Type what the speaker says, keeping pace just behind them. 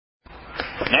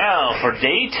Now for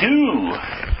day 2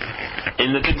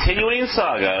 in the continuing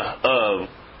saga of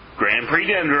Grand Prix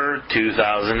Denver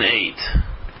 2008.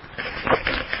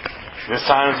 This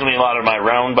time it's going to be a lot of my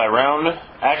round-by-round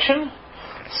action.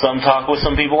 Some talk with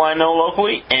some people I know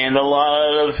locally, and a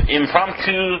lot of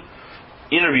impromptu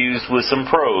interviews with some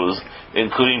pros,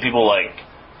 including people like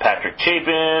Patrick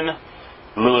Chapin,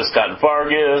 Louis Scott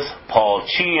Vargas, Paul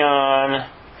Cheon,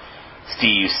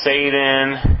 Steve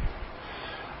Sadin,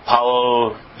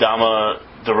 Paulo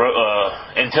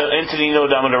Antonino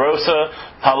Damaderosa,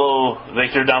 Pablo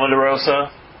Victor Damaderosa,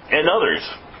 and others.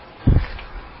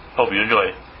 Hope you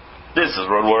enjoy. This is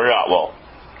Road Warrior Otwell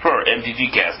for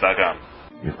MTGcast.com.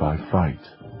 If I fight,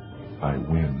 I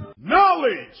win.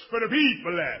 Knowledge for the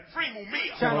people.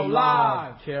 Channel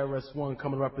Live. KRS-One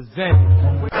coming to represent.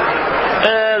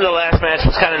 The last match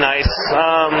was kind of nice.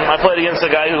 I played against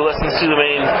a guy who listens to the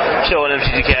main show on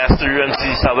MTGcast through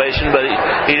MTG Salvation, but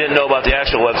he didn't know about the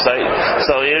actual website,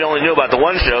 so he only knew about the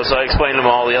one show, so I explained to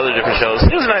him all the other different shows.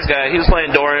 He was a nice guy. He was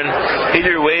playing Doran. He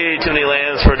drew way too many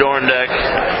lands for a Doran deck,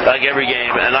 like every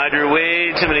game, and I drew way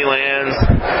too many lands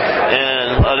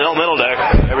in an elemental deck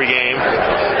every game.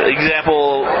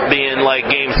 Example being like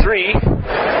game 3,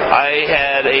 I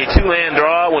had a 2-land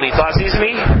draw when he thought sees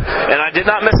me, and I did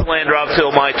not miss a land draw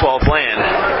till my 12th land.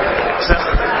 So,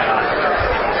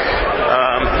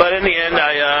 but in the end,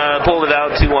 I pulled it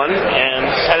out 2-1 and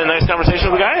had a nice conversation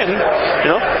with the guy. And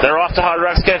they're off to Hard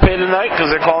Rocks Cafe tonight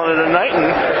because they're calling it a night.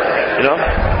 And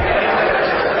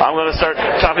I'm going to start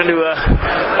talking to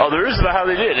others about how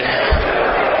they did.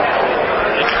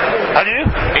 How'd you do?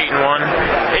 8-1.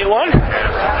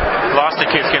 8-1? Lost to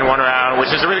Kitskin 1 round,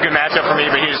 which is a really good matchup for me,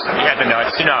 but he had the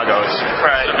nuts. You know how it goes.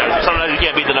 Right. Sometimes you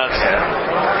can't beat the nuts.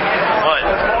 What?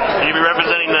 You'll be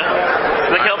representing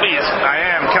the Kelpies. I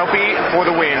am. Kelpie for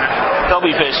the win.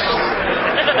 Kelpie fish.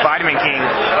 Vitamin King.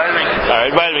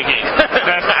 Alright, Vitamin King.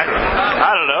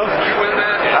 I don't know.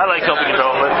 I like Kelpie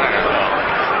control, but...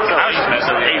 I was just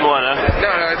messing with you. 8-1, huh?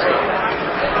 No, it's good.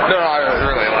 No, I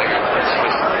really like it. It's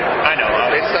just, I know.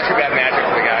 it's such a bad matchup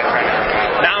for the guy trying to come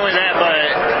out. Not only that, but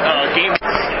game...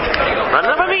 Run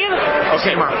it up again?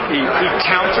 Okay, he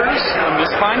counters a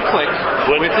misbind click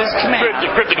with his command.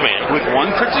 Cryptic command. With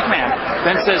one cryptic command.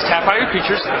 Then says tap all your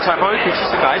creatures,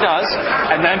 the guy does,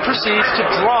 and then proceeds to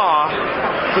draw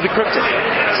for the cryptic.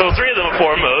 So 3 of them are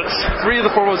 4 modes. 3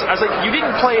 of the 4 modes. I was like, you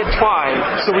didn't play it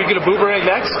twice, so we get a boomerang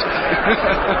next?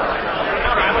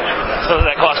 So does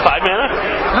that cost 5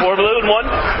 mana? 4 blue and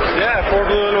 1? Yeah, 4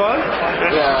 blue and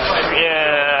 1?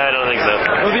 Yeah, I don't think so.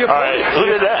 Alright, who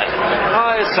did that?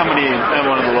 It's somebody at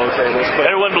one of the low tables. But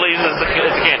everyone believes it's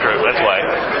a cantrip, that's why.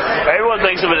 Everyone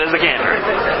thinks of it as a cantrip.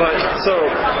 But, so,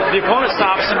 the opponent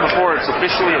stops him before it's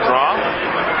officially a draw.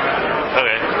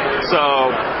 Okay.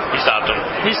 So... He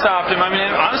stopped him. I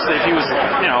mean, honestly, if he was,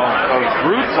 a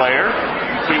rude player,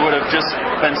 he would have just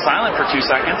been silent for 2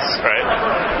 seconds. Right.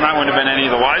 And I wouldn't have been any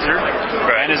the wiser.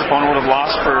 Right. And his opponent would have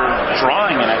lost for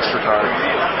drawing an extra card.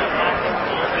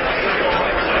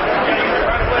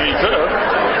 He could have.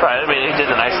 Right, I mean, he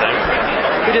did the nice thing.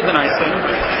 He did the nice thing.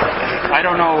 I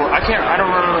don't know. I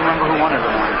don't really remember who won it or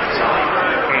not. So.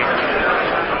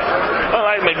 Well,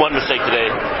 I made one mistake today.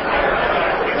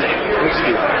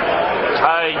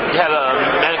 I had a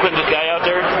mannequin guy out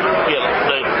there. He had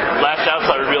the lash out,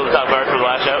 so I revealed the top card for the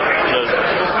lash out.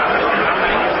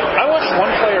 I watched one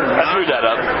player I screwed that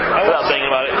up without thinking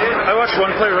about it. I watched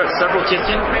one player who had several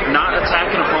Kitkin not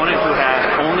attack an opponent who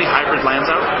had only hybrid lands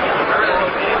out.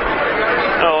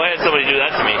 Oh, I had somebody do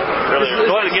that to me earlier.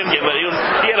 It wasn't against him, but he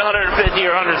had 150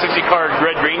 or 160 card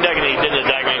red-green deck, and he didn't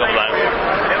attack me a couple times.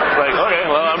 Like, okay,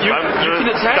 well, I'm going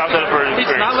to stop that for an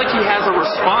experience. It's not like he has a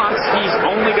response. He's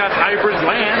only got hybrid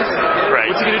lands.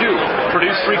 Right. What's he going to do?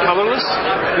 Produce 3 colorless?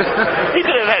 He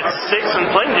could have had 6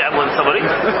 and flame javelin somebody.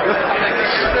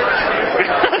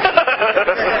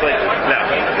 Like, no.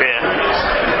 Yeah.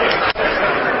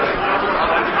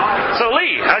 So,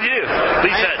 Lee, how'd you do?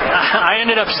 Lee said. I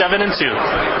ended up 7-2.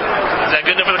 Is that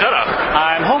good enough for the cutoff?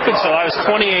 I'm hoping so. I was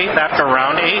 28th after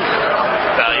round 8.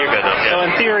 No, you're good though. Yeah. So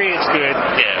in theory, it's good.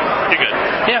 Yeah, you're good.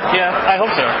 Yeah, I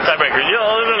hope so. Tiebreakers. You'll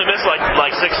only miss like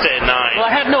 6 to 9. Well,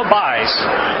 I had no buys.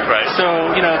 Right.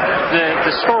 So,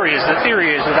 the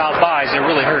theory is without buys, it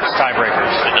really hurts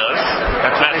tiebreakers. It does.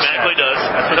 Mathematically does.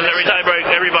 Because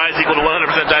every buy is equal to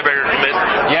 100% tiebreaker commit.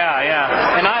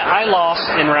 Yeah. And I lost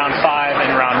in round 5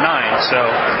 and round 9, so,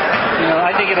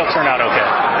 I think it'll turn out okay.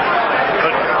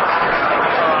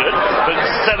 But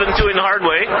 7-2 in the hard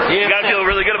way. You gotta feel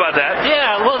really good about that.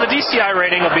 Yeah, well, the DCI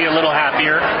rating will be a little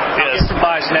happier. I'll get some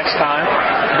buys next time.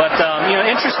 But,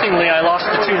 interestingly, I lost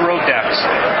the 2 rogue decks.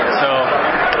 So,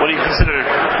 what do you consider?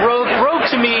 Rogue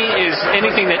to me is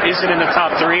anything that isn't in the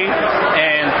top 3.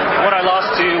 And what I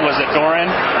lost to was a Doran.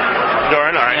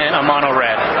 Doran, all right. And a mono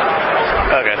red.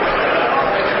 Okay.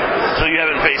 So you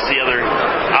haven't faced the other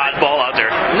oddball out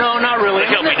there? No, not really.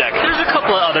 Like Help Me deck. There's a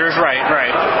couple of others, right.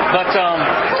 But,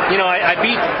 I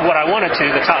beat what I wanted to,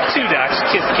 the top 2 decks,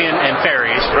 Kithkin and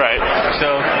Fairies. Right. So,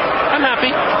 I'm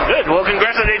happy. Good. Well,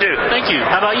 congrats on day 2. Thank you.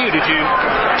 How about you? Did you?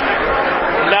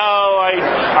 No,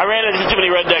 I ran into too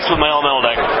many red decks with my elemental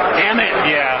deck. Damn it.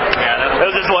 Yeah. That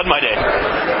was just one my day.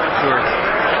 Sure.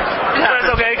 But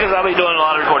it's okay, because I'll be doing a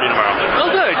lot of recording tomorrow.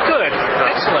 Oh, good.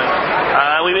 Excellent.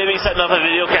 We may be setting up a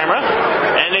video camera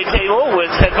and a table with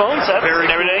headphones and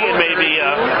everything, and maybe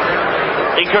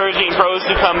encouraging pros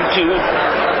to come to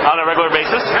on a regular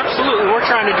basis. Absolutely. We're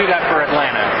trying to do that for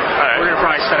Atlanta. All right. We're going to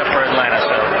probably set up for Atlanta,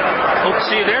 so hope to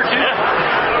see you there, too.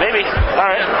 Yeah, maybe. All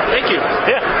right. Thank you.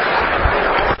 Yeah.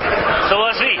 So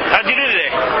let's see. How'd you do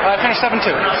today? I finished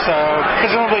 7-2, so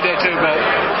presumably day 2, but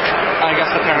I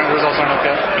guess the parent results aren't up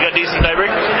yet. You got decent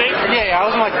tiebreakers today? Yeah, I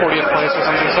was in like 40th place or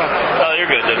something, so. Oh, you're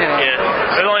good then. Yeah.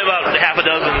 There's only about half a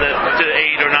dozen to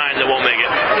 8 or 9 that won't make it.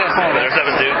 Yeah, something like that.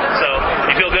 They're 7-2. So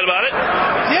you feel good about it?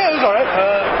 Yeah, it was alright.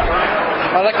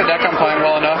 I like the deck I'm playing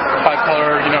well enough.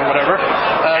 5-color, whatever.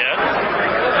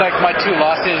 Like my 2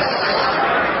 losses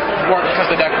weren't because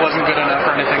the deck wasn't good enough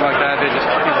or anything like that. They just,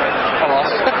 I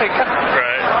lost.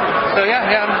 Right. So yeah,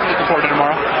 I'm looking forward to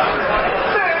tomorrow.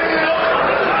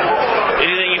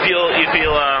 Anything you feel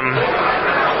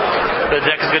the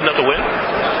deck is good enough to win?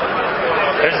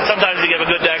 Sometimes you have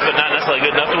a good deck, but not necessarily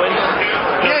good enough to win.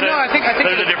 I think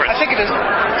there's a difference. I think it is.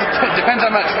 It depends how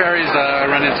much Fairies I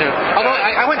run into. Although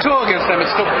I went 2-0 against them,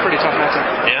 it's still a pretty tough matchup.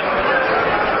 Yeah.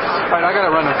 All right, I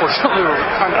gotta run. Unfortunately, All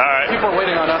right. People are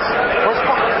waiting on us. Where's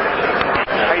Paul?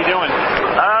 How you doing?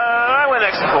 I went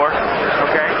X4.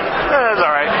 Okay. That's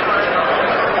all right.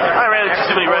 I ran into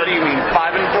too many red. What do you mean,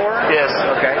 5-4? Yes.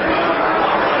 Okay.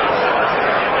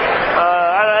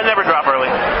 I never drop early.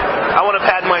 I want to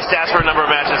pad my stats for a number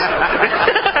of matches.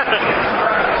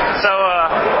 So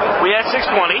we had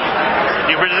 620.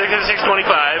 You predicted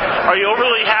 625. Are you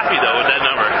overly happy though with that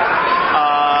number?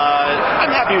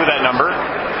 I'm happy with that number.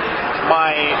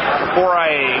 Before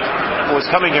I was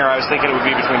coming here, I was thinking it would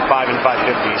be between 5 and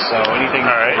 550. So anything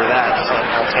over that,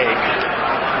 I'll take.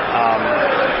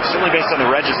 Certainly based on the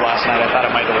Regis last night, I thought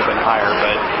it might have been higher,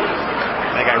 but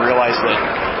I think I realized that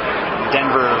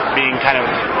Denver being kind of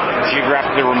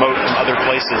geographically remote from other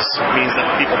places means that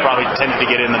people probably tended to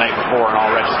get in the night before and all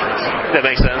registers. That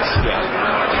makes sense.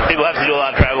 Yeah. People have to do a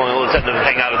lot of traveling and will tend to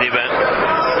hang out at the event.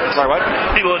 Sorry, what?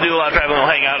 People who do a lot of traveling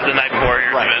will hang out the night before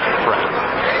your event. Right.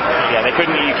 Yeah,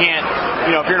 you can't,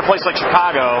 if you're in a place like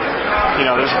Chicago,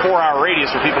 there's a 4-hour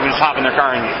radius where people can just hop in their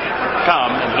car and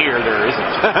come, and here there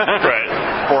isn't. Right.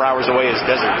 4 hours away is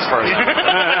desert as far as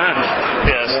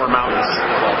yes. More mountains.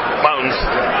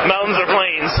 Mountains or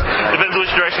plains. Depends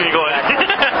which direction you're going.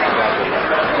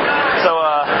 So,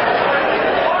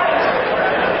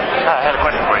 I had a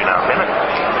question for you now.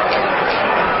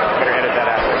 Better edit that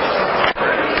out.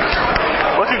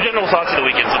 What's your general thoughts of the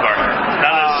weekend so far?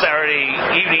 Now that it's Saturday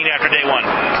evening after day 1.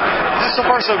 So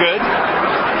far, so good.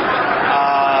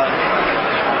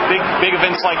 Big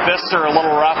events like this are a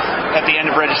little rough at the end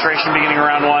of registration, beginning of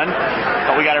round 1,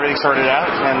 but we got everything sorted out,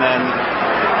 and then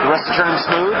the rest of the tournament's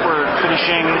smooth. We're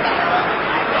finishing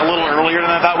a little earlier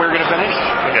than I thought we were going to finish.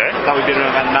 Okay. I thought we'd be doing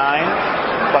it at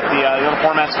 9, but the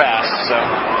format's fast, so.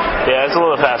 Yeah, it's a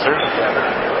little faster.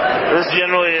 Is this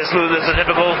generally as smooth as a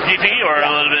typical GP, or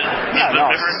a little bit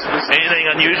different? Anything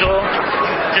unusual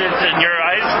in your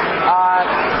eyes?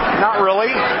 Not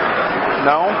really.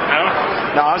 No,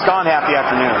 I was gone half the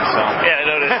afternoon, so. Yeah, I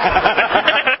noticed.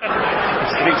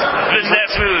 It's that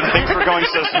smooth. Things were going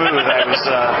so smooth. I was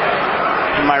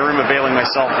in my room availing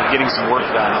myself of getting some work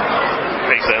done.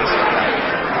 Makes sense.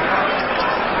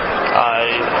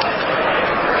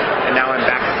 And now I'm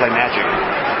back to play Magic.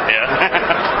 Yeah?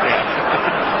 Yeah.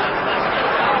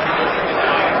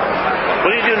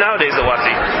 What do you do nowadays at WotC?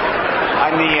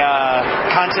 I'm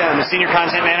the senior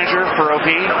content manager for OP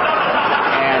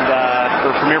and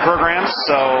for Premier programs.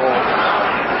 So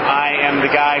I am the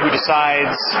guy who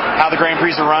decides how the Grand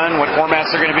Prix are run, what formats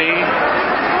they're going to be,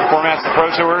 formats of the Pro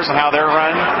Tours, and how they're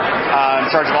run. I'm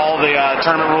in charge of all the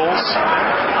tournament rules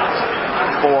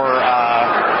for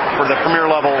the Premier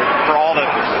level, for all the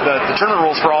tournament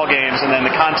rules for all games, and then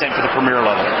the content for the Premier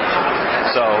level.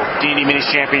 So D&D Minis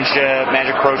Championship,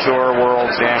 Magic Pro Tour,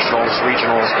 Worlds, Nationals,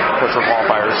 Regionals, Pro Tour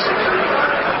qualifiers.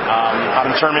 I'm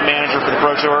the tournament manager for the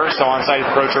Pro Tour, so on site at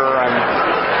the Pro Tour, I'm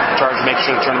in charge of making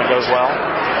sure the tournament goes well.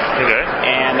 Okay.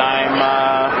 And I'm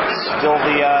still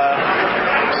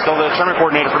the tournament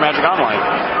coordinator for Magic Online.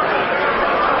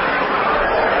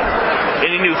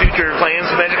 new future plans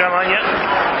for Magic Online yet?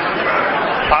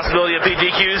 Possibility of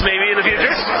PGQs maybe in the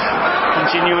future?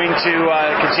 Continuing to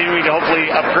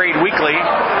hopefully upgrade weekly.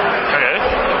 Okay.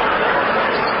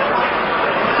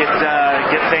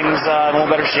 Get things in a little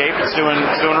better shape. It's doing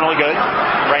really good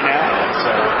right now.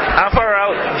 So. How far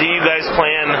out do you guys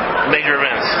plan major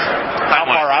events? How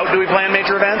far out do we plan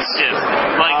major events? Yes.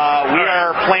 We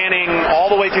are planning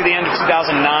all the way through the end of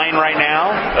 2009 right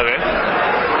now. Okay.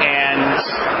 And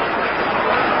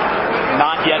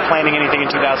not yet planning anything in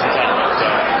 2010. So.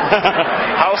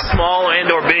 How small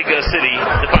and or big a city,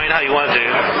 define how you want to,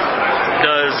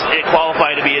 does it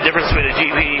qualify to be a difference between a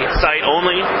GP site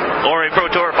only or a Pro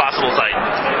Tour possible site?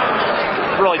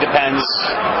 It really depends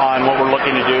on what we're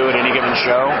looking to do at any given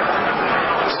show.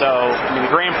 So,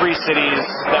 the Grand Prix cities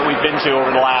that we've been to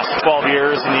over the last 12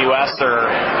 years in the U.S.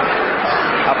 are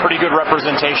a pretty good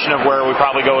representation of where we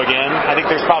probably go again. I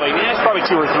think there's probably 2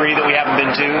 or 3 that we haven't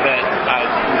been to that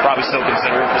we probably still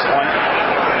consider at this point,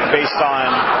 based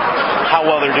on how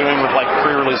well they're doing with like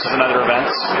pre-releases and other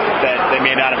events that they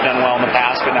may not have done well in the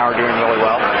past, but now are doing really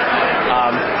well.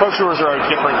 Pro Tours are a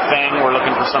different thing. We're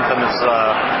looking for something that's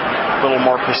a little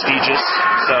more prestigious.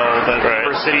 So the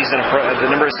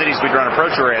number of cities we'd run a Pro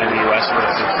Tour in the U.S., for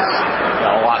instance, is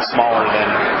a lot smaller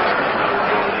than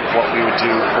what we would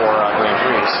do for Grand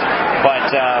Prix.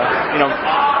 But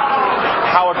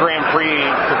how a Grand Prix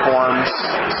performs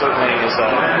certainly is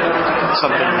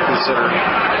something to consider.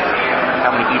 How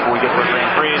many people we get for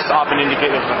Grand Prix is often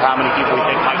indicative of how many people we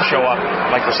think might show up,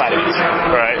 like for side events.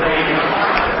 Right.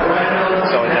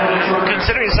 So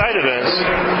considering side events,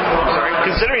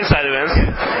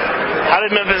 how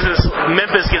did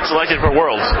Memphis get selected for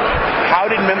Worlds? How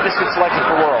did Memphis get selected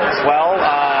for Worlds? Well,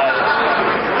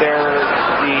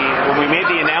 when we made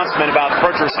the announcement about the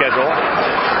Pro Tour schedule,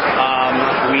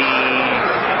 we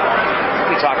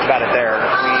talked about it there.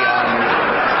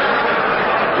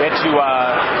 We had to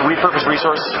repurpose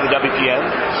resources for the WPN,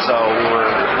 so we were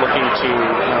looking to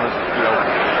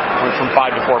went from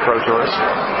 5 to 4 Pro Tours,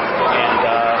 and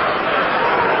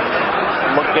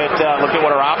looked at what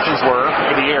our options were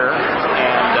for the year,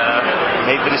 and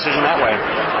made the decision that way.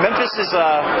 Memphis is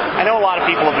I know a lot of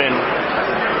people have been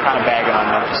kind of bagging on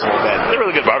Memphis a little bit. They're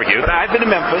really good barbecue. But I've been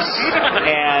to Memphis,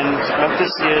 and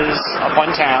Memphis is a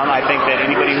fun town. I think that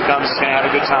anybody who comes is going to have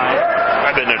a good time.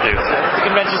 I've been there too. The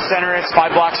convention center, it's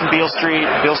 5 blocks from Beale Street.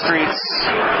 Beale Street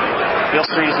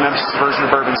is Memphis' version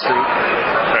of Bourbon Street.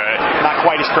 Right. Not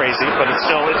quite as crazy, but it's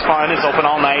fun. It's open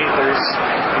all night. There's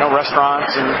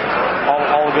restaurants and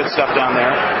all the good stuff down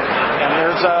there. And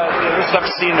there's stuff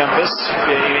to see in Memphis.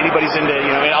 If anybody's into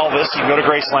Elvis, you can go to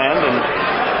Graceland and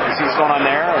see what's going on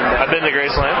there. And, I've been to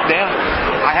Graceland. Yeah,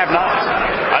 I have not.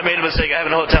 I made a mistake. I have a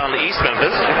hotel in East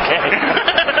Memphis. Okay.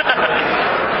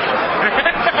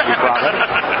 You brought it.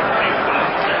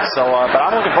 So, but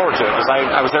I'm looking forward to it because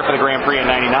I was there for the Grand Prix in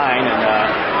 '99,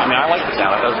 and I liked the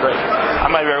town. That was great.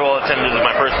 I might very well attend. This is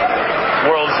my first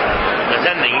Worlds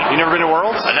attending. You never been to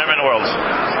Worlds? I've never been to Worlds.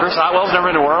 Chris Otwell's never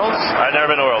been to Worlds? I've never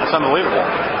been to Worlds. It's unbelievable.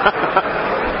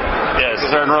 Yes.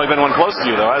 There hasn't really been one close to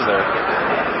you, though, has there?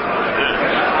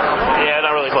 Yeah,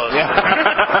 not really close. Yeah.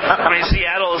 I mean,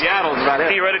 Seattle's about it.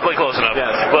 theoretically close enough.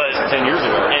 Yes. But 10 years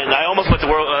ago. And I almost went to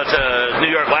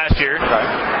New York last year. Right.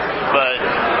 But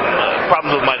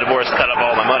problems with my divorce cut up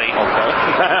all my money. Okay.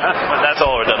 But that's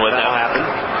all we're done with now. That'll happen.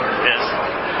 Yes.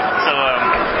 So,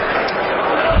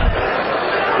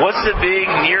 what's the big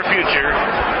near future?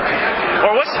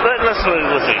 Or let's see.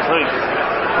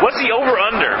 What's the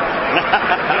over-under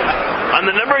on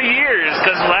the number of years?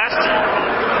 Because last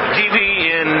GP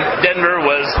in Denver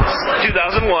was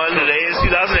 2001. Today is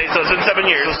 2008, so it's been 7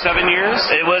 years. So 7 years?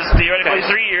 It was theoretically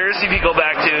 3 years if you go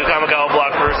back to Kamikawa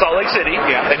Block for Salt Lake City.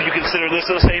 Yeah. If you consider this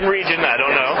the same region, I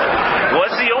don't know.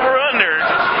 What's the over-under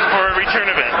for a return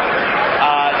event?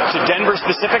 To Denver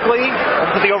specifically,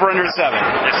 I'll put the over-under at 7.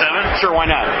 At 7? Sure, why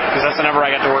not? Because that's the number I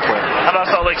got to work with. How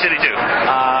about Salt Lake City too?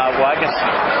 Well, I guess...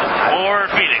 Or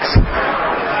Phoenix? 5,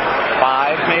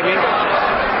 maybe?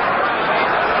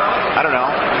 I don't know.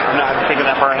 I'm not thinking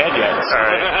that far ahead yet. All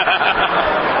right.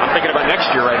 I'm thinking about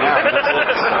next year right now.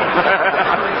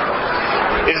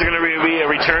 Is there going to be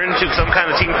a return to some kind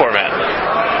of team format?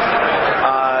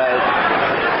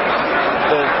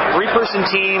 The 3-person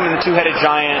team and the 2-headed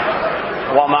giant,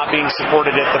 while not being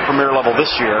supported at the premier level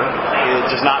this year, it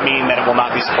does not mean that it will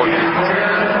not be supported.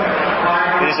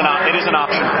 It is an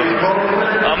option.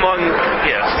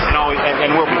 Yes.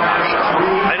 And will be an option.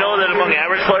 I know that among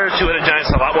average players, 2-headed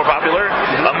giants are a lot more popular.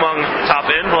 Mm-hmm. Among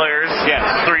top-end players, yes,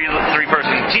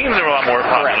 3-person teams are a lot more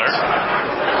popular.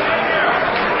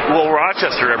 Correct. Will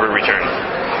Rochester ever return?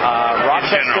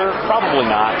 Rochester, probably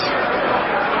not.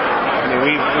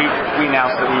 mean, we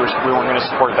announced that we weren't going to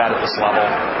support that at this level.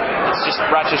 It's just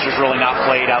Rochester's really not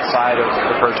played outside of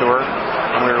the Pro Tour,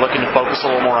 and we were looking to focus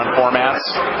a little more on formats,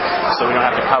 so we don't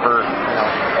have to cover,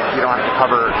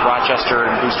 Rochester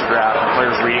and Booster Draft, and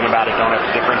players reading about it don't have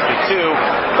to differentiate too.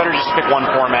 Better just pick one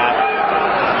format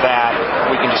that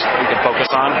we can focus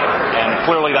on, and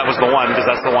clearly that was the one because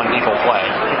that's the one people play.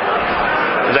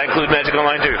 Does that include Magic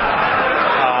Online too?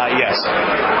 Yes.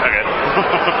 Okay.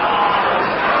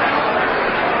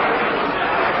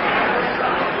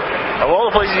 Of all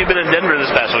the places you've been in Denver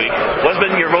this past week, what's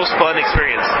been your most fun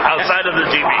experience outside of the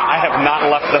GP? I have not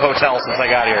left the hotel since I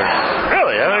got here.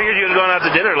 Really? I figured you had gone out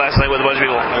to dinner last night with a bunch of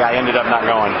people. Yeah, I ended up not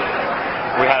going.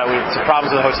 We had some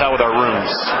problems with the hotel with our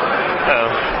rooms. Oh.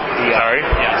 Sorry?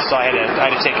 Yeah, so I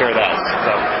had to take care of that.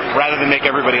 So rather than make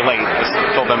everybody late, I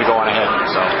told them to go on ahead.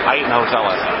 So I ate in the hotel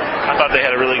last night. I thought they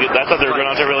had a really good. I thought they were going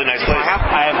out to a really nice place.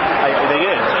 They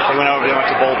did. They went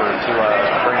to Boulder to a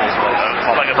very nice place.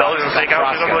 Like a Belgian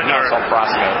steakhouse or something? No, it's called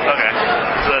Frosco. Okay.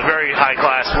 It's a very high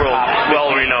class, well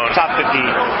renowned. Top 50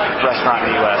 restaurant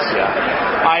in the U.S. Yeah.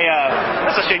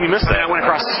 That's a shame you missed that. I went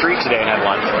across the street today and had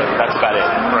lunch. But that's about it.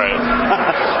 Right.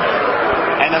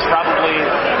 And that's probably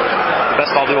the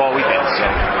best I'll do all weekend. So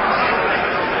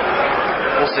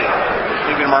we'll see.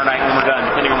 Maybe tomorrow night when we're done,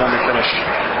 depending on when we finish,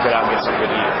 we'll get out and get some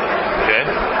good eat. Okay.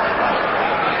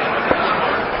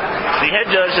 The head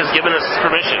judge has given us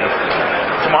permission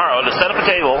tomorrow to set up a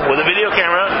table with a video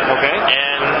camera,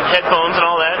 and headphones and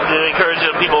all that to encourage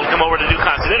people to come over to do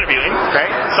constant interviewing. Okay.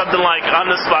 Something like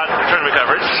on-the-spot tournament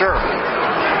coverage. Sure.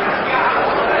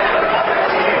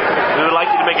 We would like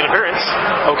you to make an appearance.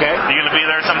 Okay. Are you going to be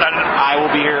there sometime? I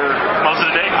will be here most of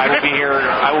the day. I will be here.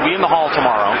 I will be in the hall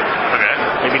tomorrow. Okay.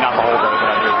 Maybe not the whole day, but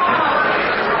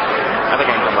I think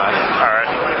I can come by. All right.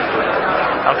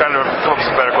 I'm trying to come up with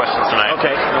some better questions tonight.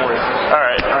 Okay. No worries. All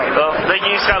right. Well, thank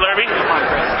you, Scott Larby.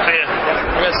 See ya.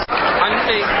 Yes. I'm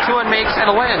a 2-1 makes and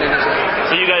a land.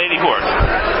 So you got 84.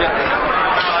 Yeah.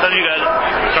 So you got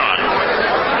Tron.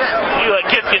 You let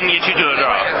Kitkin get you to a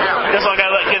draw. Just like I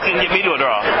let Kitkin get me to a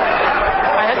draw.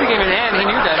 I had the game in hand. He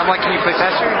knew that. I'm like, can you play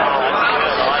faster?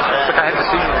 But I had to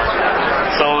see.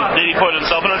 So did he put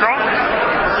himself in a draw?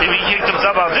 If he kicked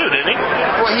himself out too, didn't he?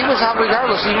 Well, he was out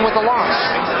regardless, even with the loss.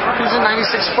 He was in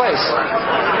 96th place.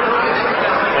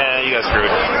 Yeah, you got screwed.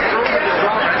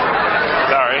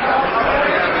 Sorry.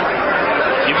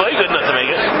 You played good enough to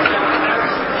make it.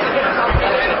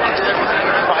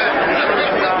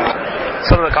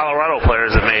 Some of the Colorado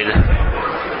players have made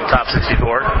top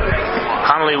 64.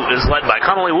 Connolly is led by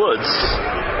Connolly Woods,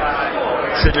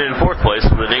 sitting in 4th place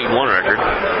with an 8-1 record,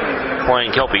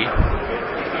 playing Kelpie.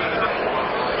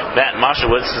 Matt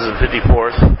Moshowitz is in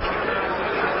 54th.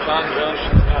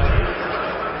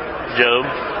 Job.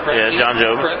 Yeah, John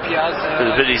Job is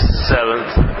in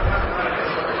 57th.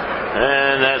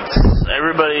 And that's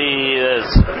everybody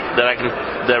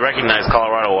that recognize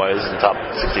Colorado-wise in top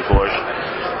 64s.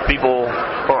 People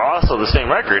who are also the same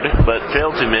record, but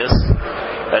failed to miss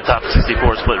that top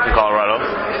 64 split from Colorado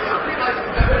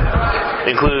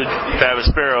include Travis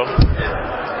Sparrow,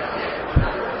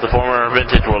 the former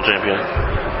vintage world champion.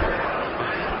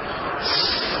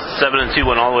 7-2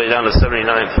 went all the way down to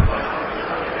 79th.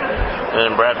 And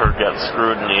then Bradford got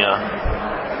screwed in the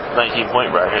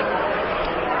 19-point bracket.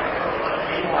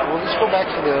 We'll just go back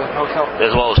to the hotel.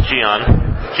 As well as Cheon.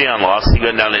 Cheon lost. He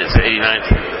went down to 89th.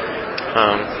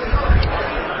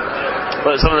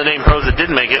 But some of the named pros that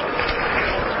did make it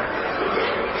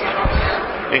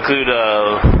include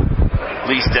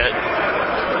Lee Stett,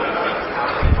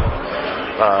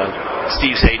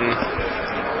 Steve Hayden,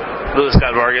 Louis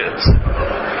Scott Vargas,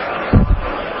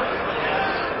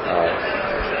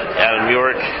 Adam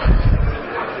York,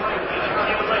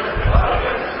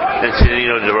 and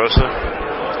Cedino De Rosa,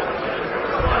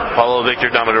 Paulo Victor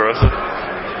Domoderosa.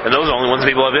 And those are the only ones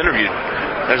people I've interviewed.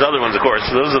 There's other ones, of course.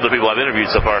 Those are the people I've interviewed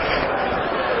so far.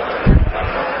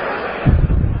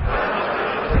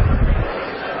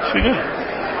 Pretty good.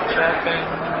 Chapin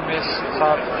missed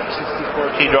top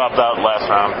 64. He dropped out last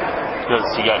round because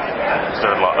he got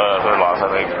third loss, I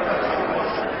think.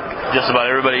 Just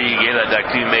about everybody he gave that deck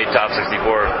to made top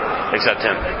 64 except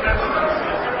him.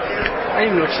 I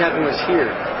didn't even know Chapin was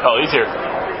here. Oh, he's here.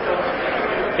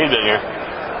 He's been here.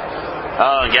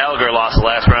 Gallagher lost the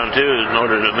last round too in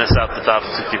order to miss out the top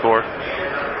 64.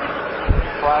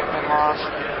 Blackman lost.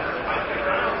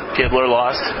 Kibler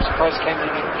lost. Surprised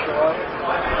Kennedy didn't show up.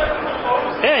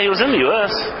 Yeah, he was in the U.S.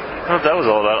 I don't know what that was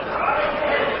all about.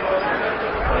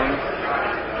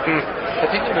 I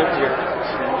think he moved here.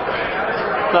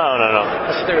 No.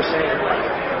 That's what they were saying.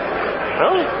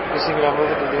 Really? He's thinking about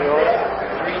moving to New York.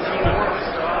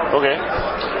 Okay.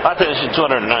 I finished in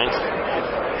 209th.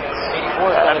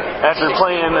 After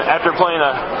playing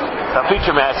a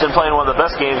feature match and playing one of the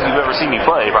best games you've ever seen me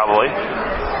play, probably,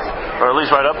 or at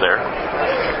least right up there,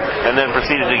 and then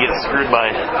proceeded to get screwed by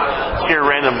pure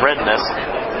random redness.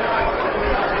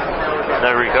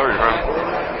 Never recovered from.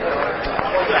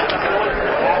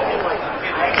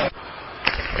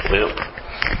 Well,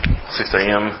 6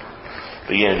 a.m.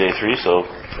 beginning of day 3. So,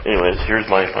 anyways, here's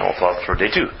my final thoughts for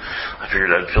day 2. I figured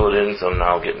I'd fill it in, so I'm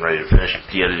now getting ready to finish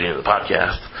the editing of the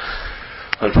podcast.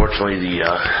 Unfortunately, the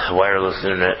wireless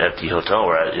internet at the hotel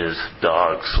we're at is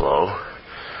dog slow,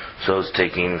 so it's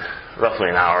taking roughly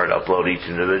an hour to upload each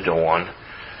individual one,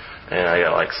 and I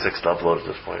got like 6 to upload at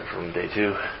this point from day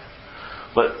 2.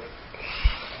 But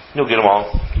you'll get them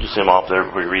all. You'll see them all up there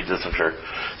before you read this, I'm sure.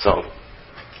 So,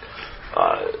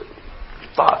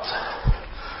 thoughts.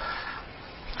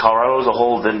 Colorado as a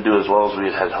whole didn't do as well as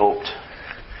we had hoped.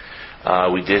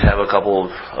 We did have a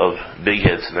couple of big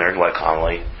hits in there, like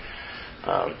Conley.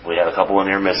 We had a couple of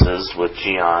near misses with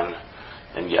Gian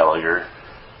and Gallagher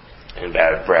and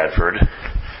Bradford.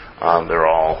 They're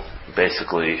all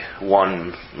basically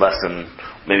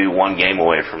maybe one game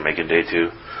away from making day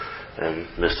 2 and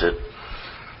missed it.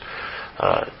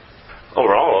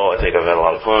 Overall, I think I've had a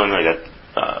lot of fun. I got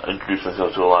introduced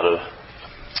myself to a lot of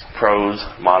pros,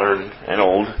 modern and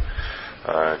old,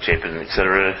 Chapin,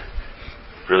 etc.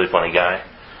 Really funny guy.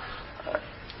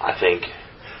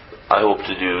 I hope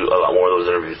to do a lot more of those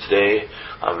interviews today.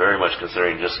 I'm very much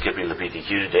considering just skipping the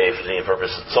PTQ today for the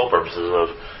sole purposes of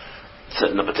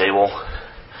setting up a table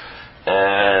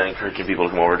and encouraging people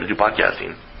to come over to do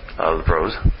podcasting, the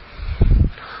pros.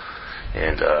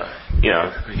 And,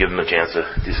 give them a chance to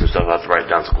do some stuff. I have to write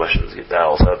down some questions, get that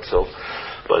all set up still.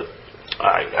 But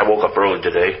I woke up early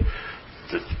today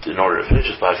in order to finish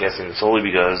this podcasting solely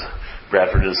because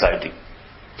Bradford decided to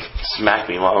smack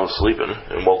me while I was sleeping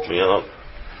and woke me up.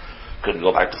 Couldn't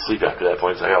go back to sleep after that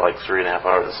point, so I got like 3.5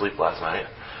 hours of sleep last night.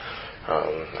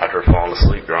 After falling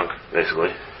asleep drunk,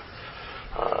 basically.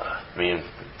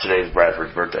 Today's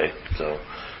Bradford's birthday, so,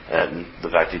 and the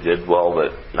fact he did well,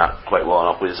 but not quite well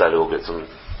enough, we decided to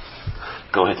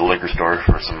go hit the liquor store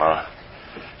for some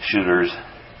shooters,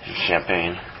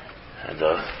 champagne, and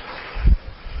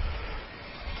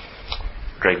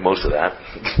drank most of that.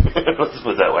 Let's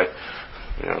put it that way.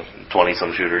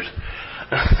 20-some shooters.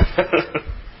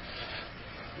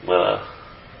 But,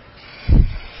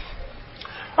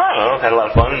 I don't know, had a lot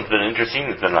of fun. It's been interesting.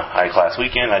 It's been a high-class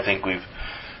weekend. I think we've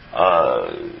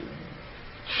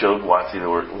showed Watsy that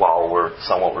while we're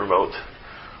somewhat remote,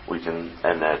 we can,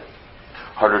 and that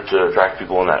harder to attract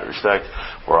people in that respect.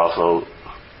 We're also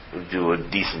do a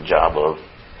decent job of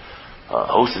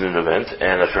hosting an event,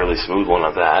 and a fairly smooth one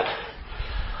at that.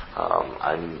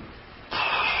 I'm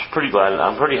pretty glad.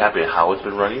 I'm pretty happy at how it's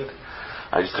been running.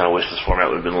 I just kind of wish this format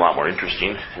would have been a lot more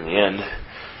interesting in the end.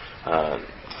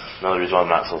 Another reason why I'm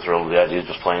not so thrilled with the idea of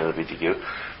just playing the BTQ.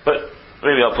 But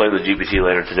maybe I'll play the GPT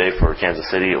later today for Kansas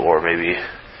City, or maybe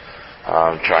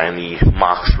trying the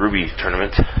Mox Ruby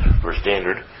tournament for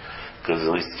Standard, because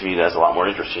at least to me that's a lot more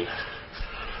interesting.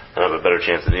 I have a better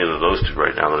chance than either of those two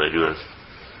right now than I do.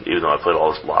 Even though I played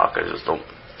all this block, I just don't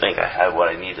think I have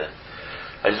what I need to.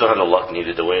 I just don't have the luck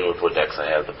needed to win with what decks I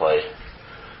have to play.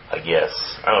 I guess.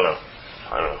 I don't know.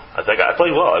 I think I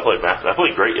played well. I played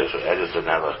great yesterday. I just didn't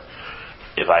have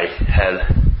if I'd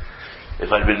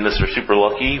been Mr. Super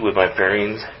Lucky with my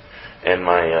pairings and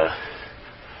my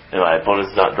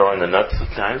opponents not drawing the nuts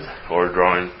at times, or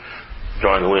drawing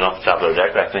the win off the top of their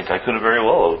deck, I think I could have very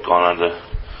well gone on to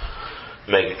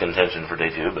make a contention for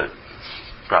day 2, but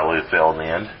probably failed in the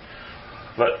end.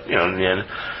 But, in the end,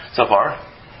 so far,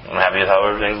 I'm happy with how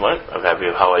everything went. I'm happy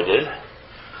with how I did.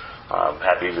 I'm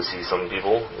happy to see some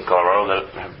people in Colorado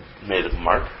that have made a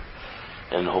mark.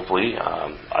 And hopefully,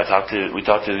 we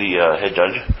talked to the head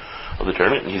judge of the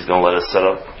tournament, and he's going to let us set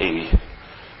up a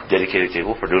dedicated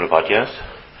table for doing a podcast.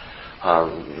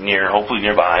 Hopefully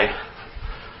nearby,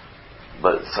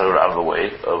 but sort of out of the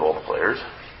way of all the players,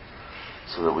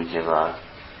 so that we can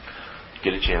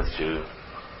get a chance to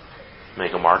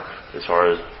make a mark as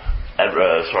far as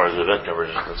the event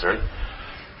coverage is concerned.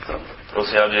 So we'll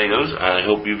see how today goes. I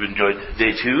hope you've enjoyed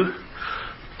day 2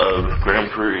 of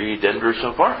Grand Prix Denver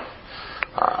so far.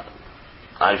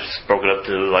 I've broken it up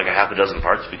to like a half a dozen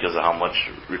parts because of how much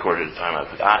recorded time I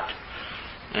forgot.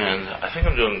 And I think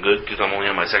I'm doing good because I'm only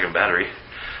on my second battery,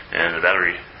 and the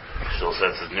battery still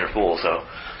says it's near full, so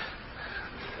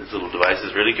this little device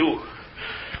is really cool.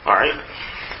 Alright.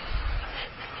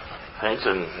 Thanks,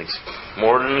 and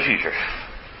more in the future.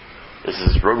 This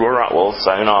is Road Warrior Otwell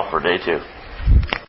signing off for day 2.